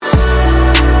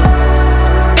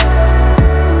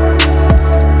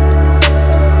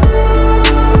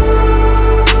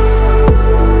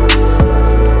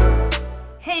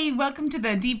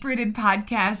Deep Rooted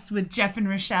podcast with Jeff and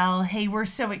Rochelle. Hey, we're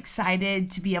so excited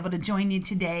to be able to join you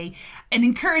today. An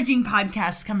encouraging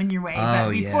podcast coming your way.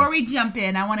 But before we jump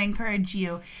in, I want to encourage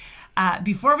you.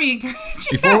 Before we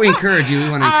encourage you, we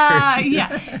want to encourage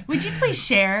you. Would you please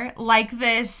share, like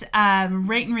this,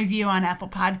 rate and review on Apple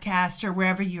Podcasts or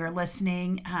wherever you are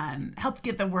listening. Help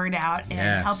get the word out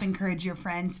and help encourage your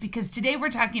friends. Because today we're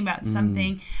talking about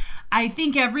something I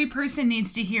think every person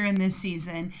needs to hear in this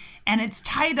season. And its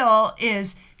title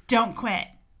is Don't Quit.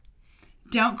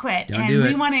 Don't quit.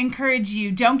 We want to encourage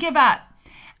you. Don't give up.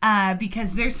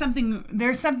 Because there's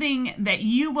something that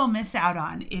you will miss out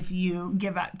on if you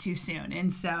give up too soon.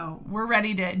 And so we're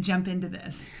ready to jump into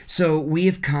this. So we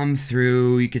have come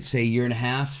through, you could say,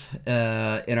 1.5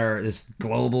 years in this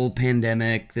global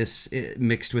pandemic,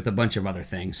 mixed with a bunch of other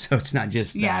things. So it's not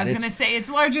just that. Yeah, I was going to say it's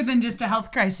larger than just a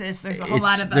health crisis. There's a whole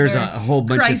lot of there's other a whole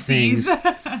bunch crises. of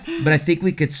things. But I think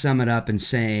we could sum it up in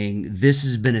saying this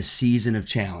has been a season of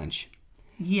challenge.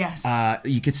 Yes.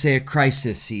 You could say a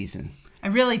crisis season. I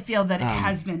really feel that it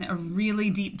has been a really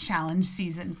deep challenge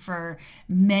season for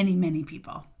many, many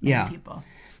people. Many people.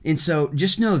 And so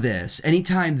just know this,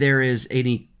 anytime there is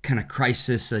any kind of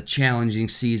crisis, a challenging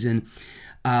season,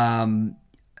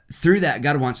 through that,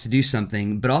 God wants to do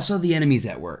something, but also the enemy's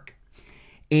at work.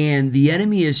 And the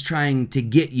enemy is trying to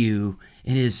get you,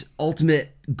 and his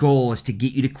ultimate goal is to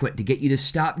get you to quit, to get you to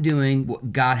stop doing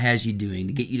what God has you doing,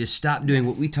 to get you to stop doing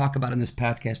what we talk about in this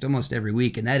podcast almost every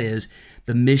week, and that is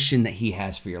the mission that he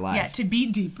has for your life. Yeah, to be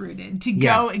deep-rooted, to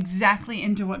go exactly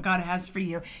into what God has for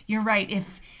you. You're right.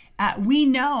 If we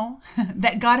know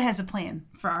that God has a plan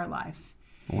for our lives.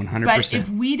 100%. But if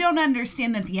we don't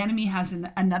understand that the enemy has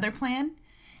another plan,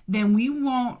 then we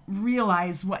won't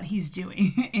realize what he's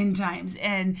doing in times.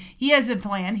 And he has a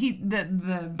plan.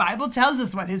 The Bible tells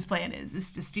us what his plan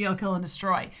is to steal, kill, and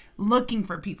destroy, looking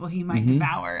for people he might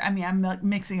devour. I mean, I'm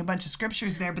mixing a bunch of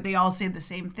scriptures there, but they all say the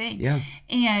same thing. Yeah.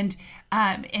 And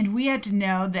we have to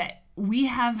know that we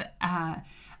have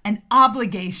an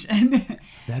obligation.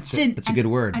 That's a good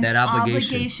word. That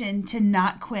obligation to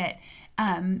not quit.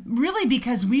 Really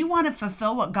because we want to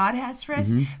fulfill what God has for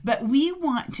us, but we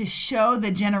want to show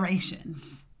the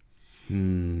generations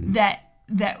that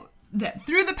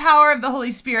through the power of the Holy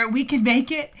Spirit, we can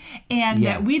make it, and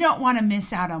that we don't want to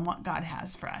miss out on what God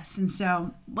has for us. And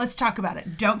so let's talk about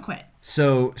it. Don't quit.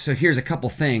 So here's a couple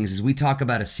things as we talk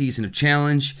about a season of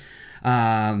challenge.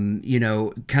 Kind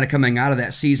of coming out of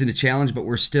that season of challenge, but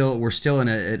we're still in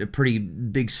a pretty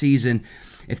big season.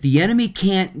 If the enemy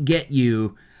can't get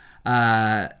you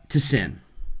to sin,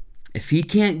 if he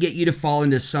can't get you to fall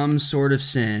into some sort of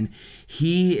sin,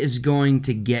 he is going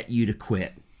to get you to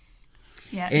quit.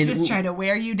 Yeah, and just try to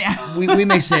wear you down. we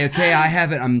may say, okay,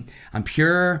 I'm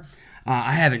pure.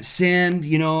 I haven't sinned.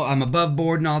 I'm above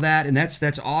board and all that, and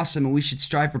that's awesome. And we should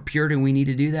strive for purity, and we need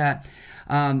to do that.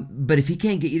 But if he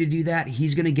can't get you to do that,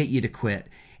 he's going to get you to quit.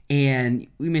 And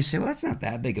we may say, well, that's not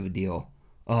that big of a deal.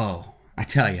 Oh, I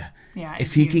tell you,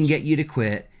 if he can get you to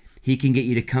quit, he can get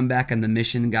you to come back on the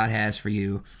mission God has for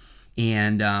you.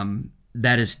 And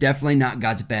that is definitely not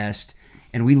God's best.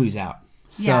 And we lose out.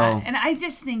 And I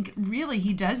just think really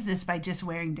he does this by just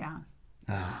wearing down.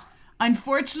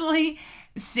 Unfortunately,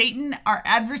 Satan, our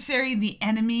adversary, the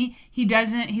enemy,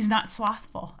 he's not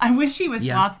slothful. I wish he was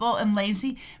slothful and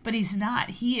lazy, but he's not.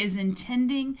 He is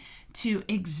intending to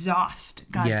exhaust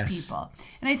God's people.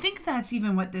 And I think that's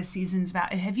even what this season's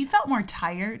about. Have you felt more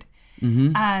tired?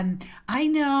 I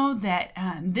know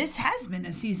that this has been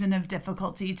a season of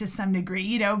difficulty to some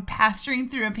degree,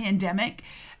 pastoring through a pandemic.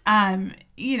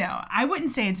 I wouldn't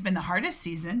say it's been the hardest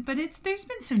season, but there's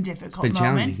been some difficult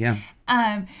moments.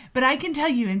 But I can tell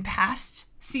you in past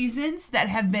seasons that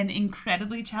have been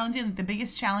incredibly challenging, like the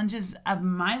biggest challenges of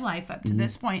my life up to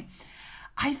this point,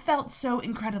 I felt so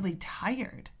incredibly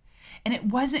tired. And it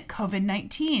wasn't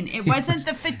COVID-19. It wasn't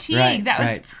the fatigue. That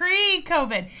was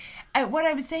pre-COVID. What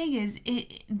I was saying is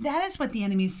that is what the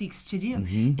enemy seeks to do,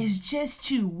 is just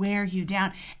to wear you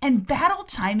down. And battle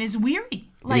time is weary.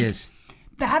 It is.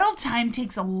 Battle time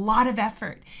takes a lot of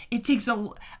effort. It takes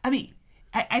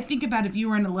I think about if you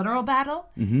were in a literal battle,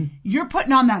 you're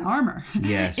putting on that armor.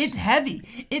 Yes. It's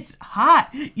heavy. It's hot.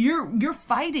 You're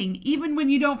fighting even when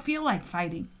you don't feel like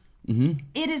fighting.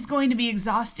 It is going to be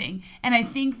exhausting. And I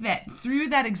think that through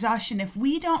that exhaustion, if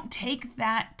we don't take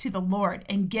that to the Lord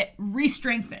and get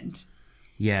re-strengthened,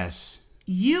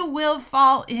 you will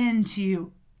fall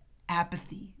into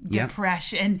apathy,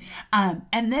 depression, and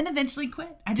then eventually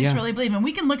quit. I just really believe. And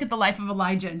we can look at the life of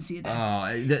Elijah and see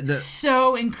this.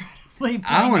 So incredible.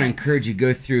 I want to encourage you to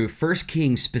go through 1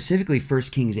 Kings, specifically 1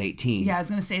 Kings 18. Yeah, I was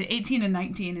going to say 18 and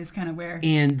 19 is kind of where.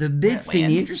 And the big thing,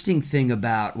 the interesting thing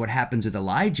about what happens with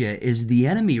Elijah is the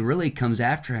enemy really comes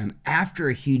after him after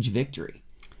a huge victory.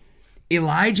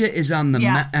 Elijah is on the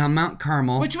on Mount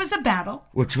Carmel. Which was a battle.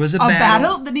 A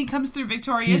battle. Then he comes through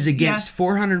victorious. He's against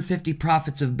 450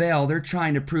 prophets of Baal. They're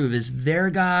trying to prove, is their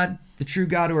God the true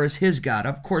God or is his God?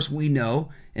 Of course, we know,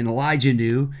 and Elijah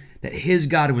knew, that his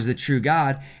God was the true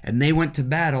God, and they went to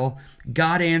battle.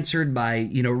 God answered by,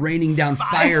 raining down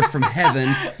fire from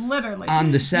heaven literally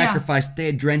on the sacrifice that they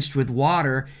had drenched with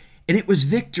water, and it was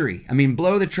victory. I mean,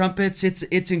 blow the trumpets,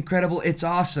 it's incredible, it's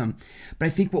awesome. But I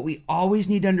think what we always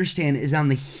need to understand is on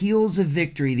the heels of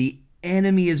victory, the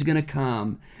enemy is going to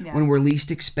come when we're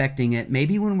least expecting it.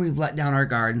 Maybe when we've let down our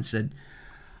guard and said,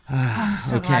 I'm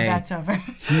so glad that's over.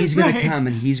 He's going to come,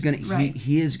 and he's going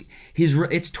to,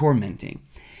 it's tormenting.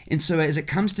 And so as it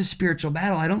comes to spiritual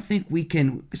battle, I don't think we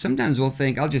can, sometimes we'll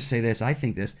think, I'll just say this, I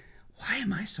think this, why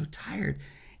am I so tired?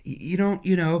 We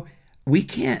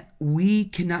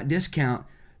cannot discount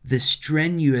the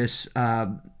strenuous,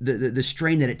 the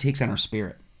strain that it takes on our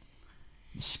spirit.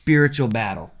 Spiritual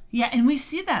battle. Yeah, and we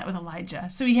see that with Elijah.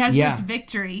 So he has this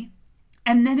victory,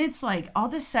 and then it's like all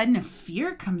of a sudden a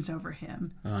fear comes over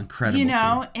him. Oh, incredible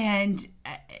fear. And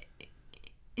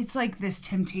it's like this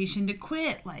temptation to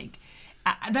quit, like,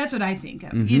 that's what I think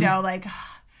of,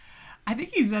 I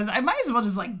think he says, I might as well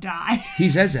just die. He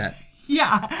says that.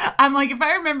 Yeah. I'm like, if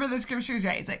I remember the scriptures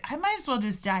right, it's like, I might as well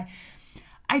just die.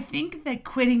 I think that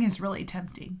quitting is really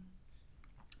tempting.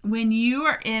 When you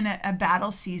are in a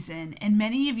battle season, and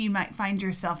many of you might find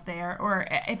yourself there, or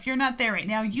if you're not there right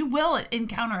now, you will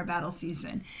encounter a battle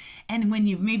season. And when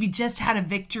you've maybe just had a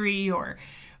victory or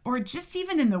just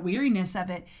even in the weariness of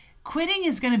it, quitting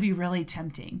is going to be really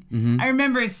tempting. Mm-hmm. I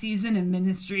remember a season in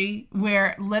ministry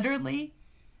where literally,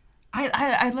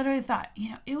 I literally thought,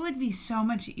 it would be so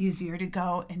much easier to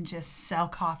go and just sell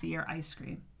coffee or ice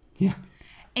cream. Yeah.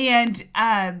 And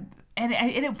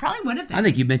it probably would have been. I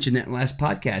think you mentioned that in the last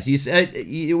podcast. You said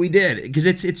we did, because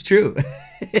it's true.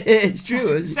 It's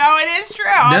true. So it is true.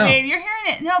 No. I mean, you're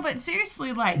hearing it. No, but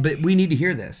seriously, But we need to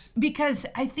hear this. Because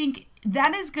I think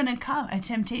that is going to come, a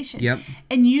temptation. Yep.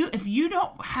 And if you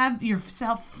don't have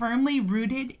yourself firmly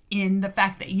rooted in the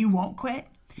fact that you won't quit,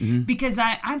 mm-hmm. because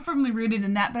I'm firmly rooted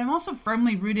in that, but I'm also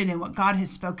firmly rooted in what God has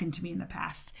spoken to me in the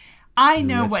past. I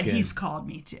know what good. He's called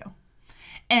me to.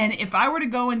 And if I were to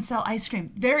go and sell ice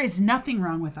cream, there is nothing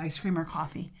wrong with ice cream or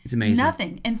coffee. It's amazing.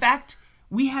 Nothing. In fact,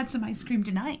 we had some ice cream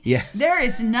tonight. Yes. There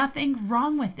is nothing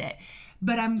wrong with it.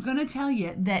 But I'm going to tell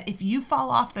you that if you fall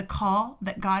off the call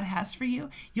that God has for you,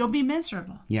 you'll be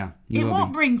miserable. Yeah. It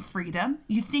won't bring freedom.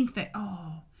 You think that,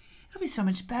 it'll be so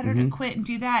much better to quit and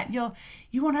do that.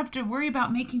 You won't have to worry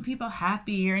about making people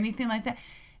happy or anything like that.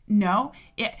 No,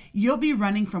 you'll be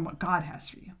running from what God has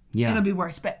for you. Yeah. It'll be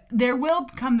worse. But there will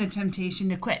come the temptation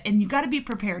to quit, and you got to be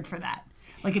prepared for that.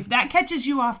 Like if that catches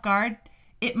you off guard,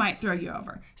 it might throw you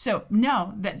over. So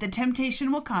know that the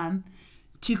temptation will come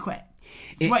to quit.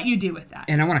 It's what you do with that.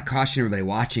 And I want to caution everybody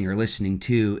watching or listening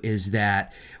too, is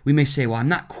that we may say, well, I'm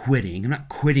not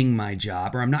quitting my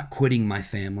job, or I'm not quitting my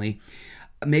family.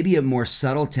 Maybe a more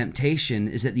subtle temptation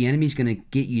is that the enemy's going to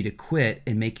get you to quit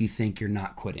and make you think you're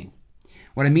not quitting.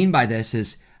 What I mean by this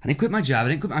is, I didn't quit my job.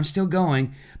 I'm still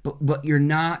going, but you're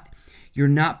not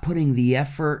putting the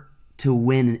effort to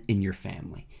win in your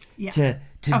family, to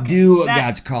do what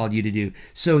God's called you to do.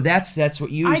 So that's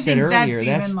what you said earlier.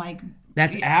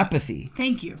 That's apathy.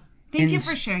 Thank you. Thank you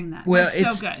for sharing that. Well,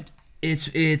 that's so good.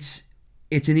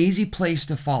 It's an easy place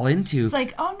to fall into. It's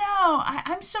like, oh no,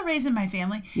 I'm still raising my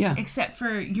family. Yeah. Except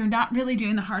for you're not really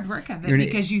doing the hard work of it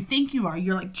because you think you are.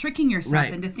 You're like tricking yourself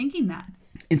into thinking that.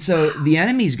 And so the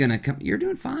enemy's going to come. You're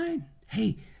doing fine.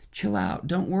 Hey, chill out.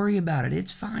 Don't worry about it.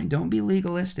 It's fine. Don't be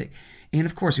legalistic. And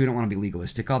of course, we don't want to be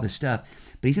legalistic, all this stuff.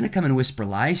 But he's going to come and whisper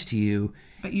lies to you.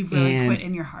 But you've really quit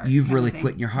in your heart. You've really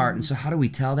quit in your heart. Mm-hmm. And so how do we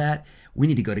tell that? We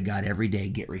need to go to God every day,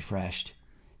 get refreshed.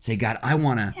 Say, God, I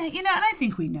want to. Yeah, and I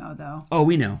think we know, though. Oh,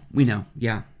 we know.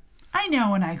 Yeah. I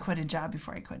know when I quit a job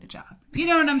before I quit a job. You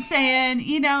know what I'm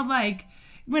saying? Like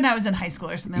when I was in high school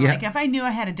or something. Like if I knew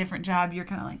I had a different job, you're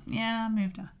kind of like, yeah, I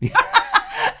moved on.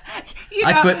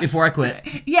 I quit before I quit.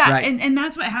 Yeah, right. and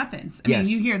that's what happens. I mean,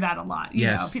 you hear that a lot. You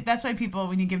know? That's why people,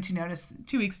 when you give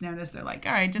 2 weeks notice, they're like,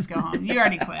 all right, just go home. You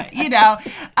already quit. In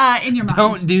your mind.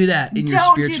 Don't do that in your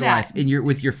spiritual life,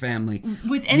 with your family.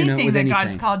 With anything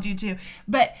God's called you to.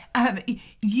 But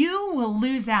you will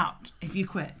lose out if you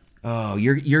quit. Oh,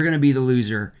 you're going to be the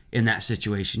loser in that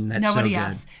situation. That's Nobody so good.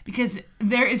 else. Because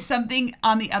there is something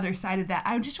on the other side of that.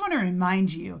 I just want to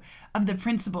remind you of the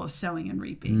principle of sowing and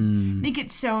reaping. I think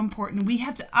it's so important.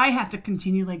 I have to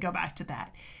continually go back to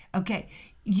that. Okay.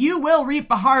 You will reap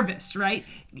a harvest, right?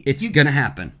 It's going to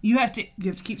happen. You have to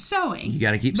keep sowing. You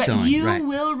got to keep but sowing. But you right.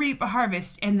 will reap a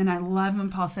harvest. And then I love when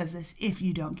Paul says this, if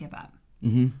you don't give up.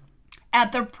 Mm-hmm.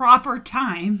 At the proper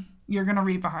time, you're going to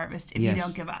reap a harvest if you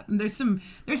don't give up. And there's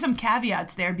some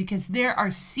caveats there because there are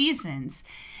seasons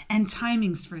and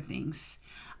timings for things.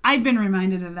 I've been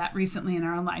reminded of that recently in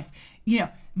our own life.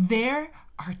 There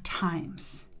are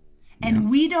times.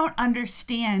 And we don't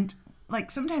understand. Like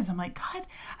sometimes I'm like, God,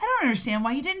 I don't understand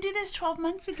why you didn't do this 12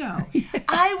 months ago.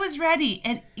 I was ready.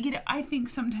 And, I think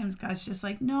sometimes God's just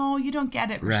like, no, you don't get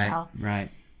it, Rochelle. Right.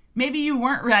 Maybe you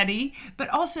weren't ready, but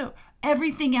also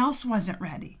everything else wasn't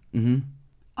ready. Mm-hmm.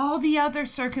 All the other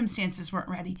circumstances weren't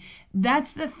ready.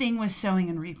 That's the thing with sowing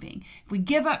and reaping. If we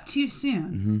give up too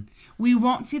soon, we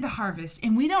won't see the harvest.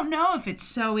 And we don't know if it's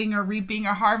sowing or reaping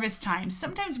or harvest time.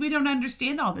 Sometimes we don't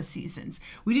understand all the seasons.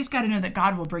 We just got to know that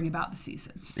God will bring about the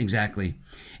seasons. Exactly.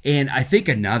 And I think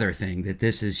another thing that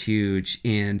this is huge,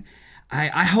 and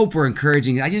I hope we're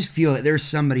encouraging, I just feel that there's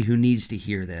somebody who needs to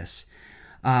hear this.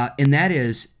 And that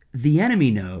is, the enemy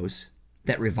knows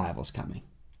that revival's coming.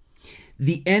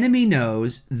 The enemy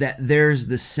knows that there's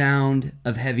the sound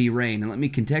of heavy rain. And let me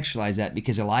contextualize that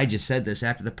because Elijah said this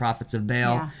after the prophets of Baal.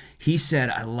 Yeah. He said,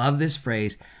 I love this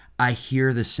phrase, I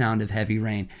hear the sound of heavy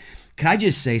rain. Can I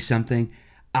just say something?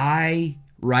 Right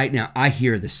now, I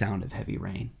hear the sound of heavy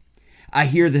rain. I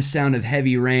hear the sound of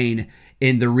heavy rain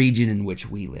in the region in which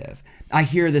we live. I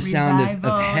hear the sound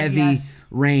of heavy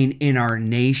rain in our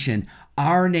nation.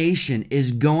 Our nation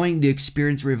is going to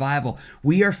experience revival.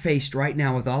 We are faced right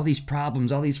now with all these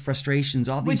problems, all these frustrations,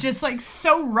 all these... Which is like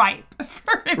so ripe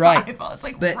for revival. Right. It's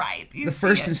like but ripe. The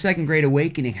first and second great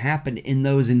awakening happened in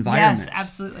those environments. Yes,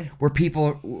 absolutely. Where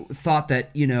people thought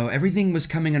that, everything was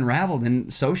coming unraveled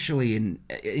and socially, and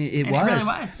it was. It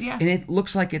really was, yeah. And it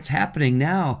looks like it's happening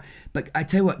now. But I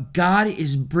tell you what, God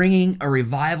is bringing a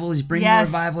revival. He's bringing a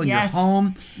revival in your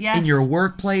home, in your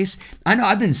workplace. I know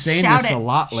I've been saying this a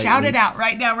lot lately. Shout it out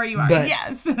right now where you are.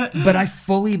 Yes. But I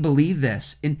fully believe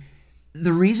this. And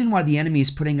the reason why the enemy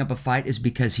is putting up a fight is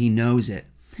because he knows it.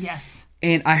 Yes.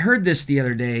 And I heard this the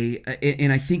other day,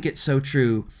 and I think it's so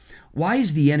true. Why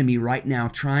is the enemy right now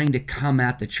trying to come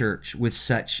at the church with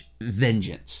such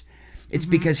vengeance? It's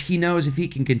because he knows if he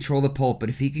can control the pulpit,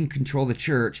 if he can control the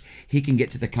church, he can get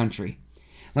to the country.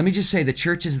 Let me just say the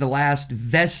church is the last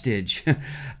vestige,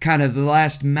 kind of the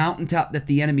last mountaintop that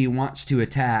the enemy wants to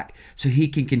attack so he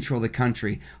can control the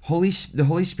country. The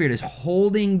Holy Spirit is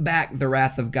holding back the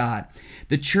wrath of God.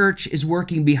 The church is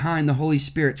working behind the Holy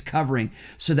Spirit's covering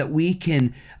so that we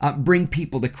can bring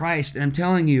people to Christ. And I'm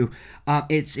telling you,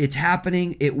 it's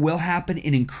happening. It will happen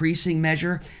in increasing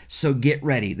measure. So get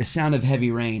ready. The sound of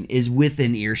heavy rain is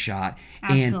within earshot.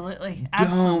 Absolutely.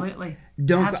 Absolutely.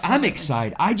 I'm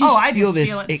excited. I just feel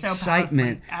this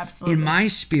excitement in my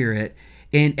spirit,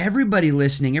 and everybody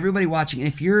listening, everybody watching.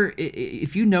 And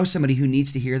if you know somebody who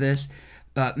needs to hear this,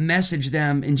 message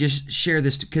them and just share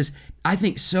this, because I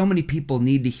think so many people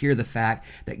need to hear the fact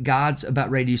that God's about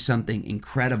ready to do something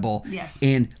incredible. Yes.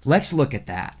 And let's look at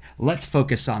that. Let's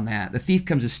focus on that. The thief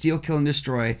comes to steal, kill, and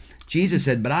destroy. Jesus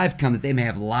said, "But I've come that they may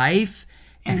have life."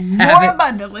 And more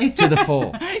abundantly to the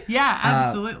full. Yeah,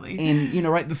 absolutely. And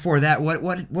right before that,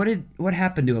 what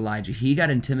happened to Elijah? He got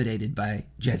intimidated by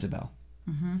Jezebel.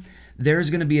 Mm-hmm.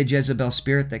 There's going to be a Jezebel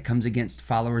spirit that comes against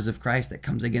followers of Christ, that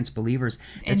comes against believers.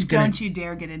 And don't you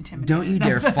dare get intimidated. Don't you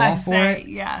dare fall for it.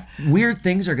 Yeah. Weird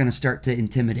things are going to start to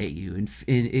intimidate you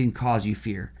and cause you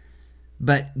fear.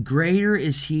 But greater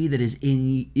is he that is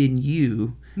in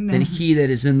you than he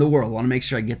that is in the world. I want to make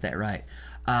sure I get that right.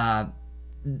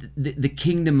 The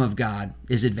kingdom of God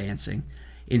is advancing.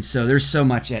 And so there's so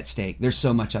much at stake. There's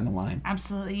so much on the line.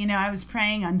 Absolutely. I was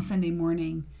praying on Sunday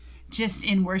morning, just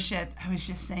in worship. I was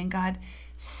just saying, God,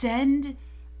 send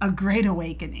a great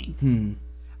awakening.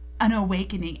 An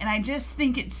awakening. And I just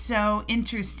think it's so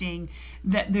interesting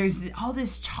that there's all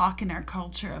this talk in our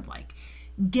culture of like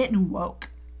getting woke.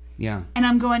 Yeah. And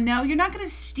I'm going, no, you're not going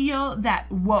to steal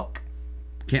that woke.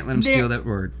 Can't let them steal that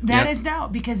word. That is no,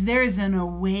 because there is an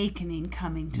awakening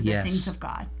coming to the things of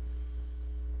God.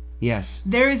 Yes.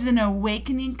 There is an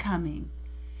awakening coming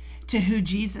to who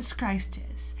Jesus Christ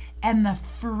is and the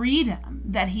freedom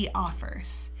that he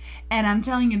offers. And I'm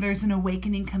telling you, there's an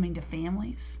awakening coming to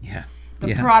families. Yeah.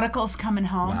 The prodigals coming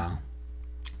home. Wow.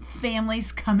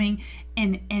 Families coming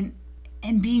and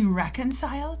and being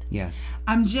reconciled. Yes.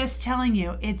 I'm just telling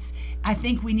you, I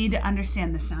think we need to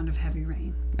understand the sound of heavy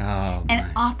rain. Oh,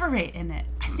 and operate in it.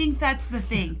 I think that's the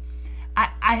thing.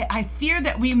 I fear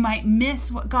that we might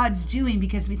miss what God's doing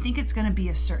because we think it's going to be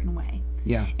a certain way.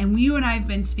 Yeah. And you and I have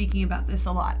been speaking about this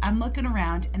a lot. I'm looking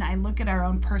around and I look at our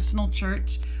own personal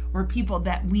church or people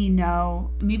that we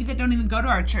know, maybe that don't even go to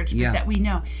our church, but that we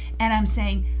know. And I'm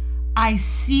saying, I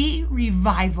see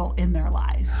revival in their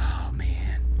lives. Oh,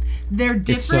 man. They're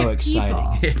different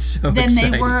people It's so than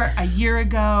exciting. they were a year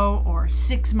ago or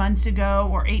 6 months ago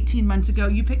or 18 months ago.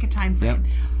 You pick a time frame.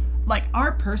 Yep. Like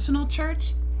our personal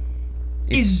church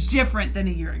is different than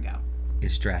a year ago.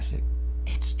 It's drastic.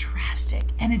 It's drastic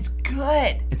and it's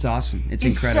good. It's awesome. It's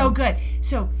It's incredible. so good.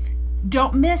 So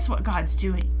don't miss what God's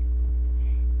doing.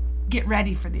 Get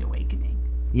ready for the awakening.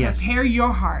 Yes. Prepare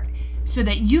your heart so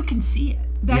that you can see it.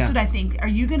 That's what I think. Are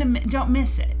you going to, don't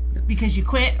miss it because you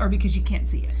quit or because you can't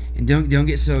see it. And don't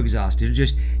get so exhausted.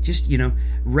 Just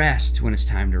rest when it's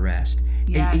time to rest.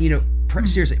 Yes. And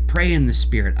seriously, pray in the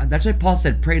Spirit. That's why Paul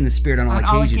said, pray in the Spirit on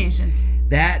all occasions.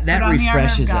 That refreshes Put on the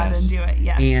armor of God us. and do it.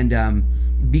 Yes.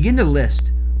 And begin to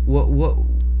list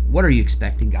what are you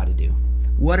expecting God to do?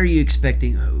 What are you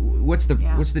expecting? What's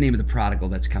the name of the prodigal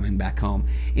that's coming back home?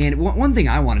 And one thing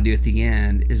I want to do at the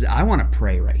end is I want to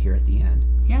pray right here at the end.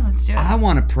 Yeah, let's do it. I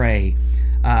want to pray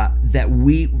that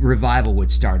revival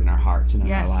would start in our hearts and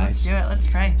in our lives. Yes, let's do it. Let's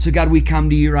pray. So God, we come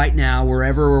to you right now,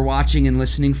 wherever we're watching and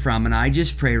listening from, and I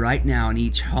just pray right now in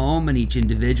each home and each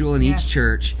individual and each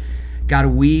church, God,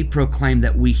 we proclaim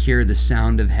that we hear the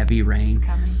sound of heavy rain. It's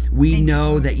coming. We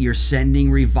know that you're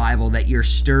sending revival, that you're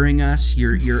stirring us,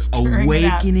 you're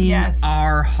awakening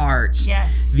our hearts.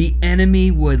 Yes. The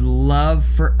enemy would love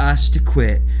for us to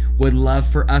quit, would love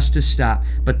for us to stop,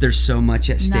 but there's so much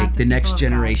at stake. The next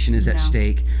generation is at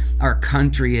stake. Our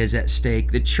country is at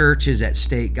stake. The church is at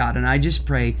stake, God. And I just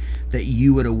pray that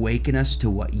you would awaken us to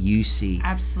what you see.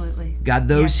 Absolutely. God,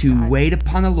 those who wait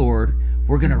upon the Lord,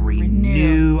 we're going to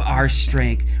renew our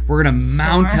strength. We're going to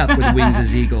mount up with wings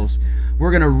as eagles.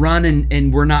 We're going to run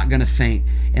and we're not going to faint.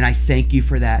 And I thank you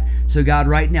for that. So God,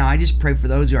 right now, I just pray for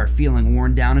those who are feeling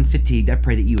worn down and fatigued. I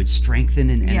pray that you would strengthen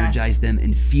and energize them,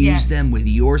 infuse them with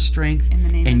your strength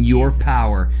and your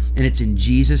power. And it's in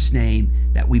Jesus' name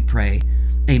that we pray.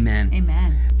 Amen.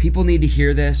 Amen. People need to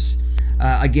hear this.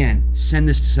 Again, send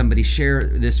this to somebody. Share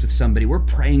this with somebody. We're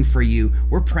praying for you.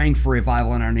 We're praying for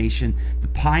revival in our nation. The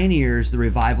pioneers, the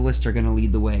revivalists are going to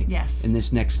lead the way in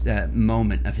this next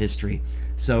moment of history.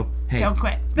 So, hey. Don't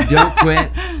quit. Don't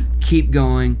quit. Keep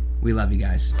going. We love you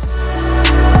guys.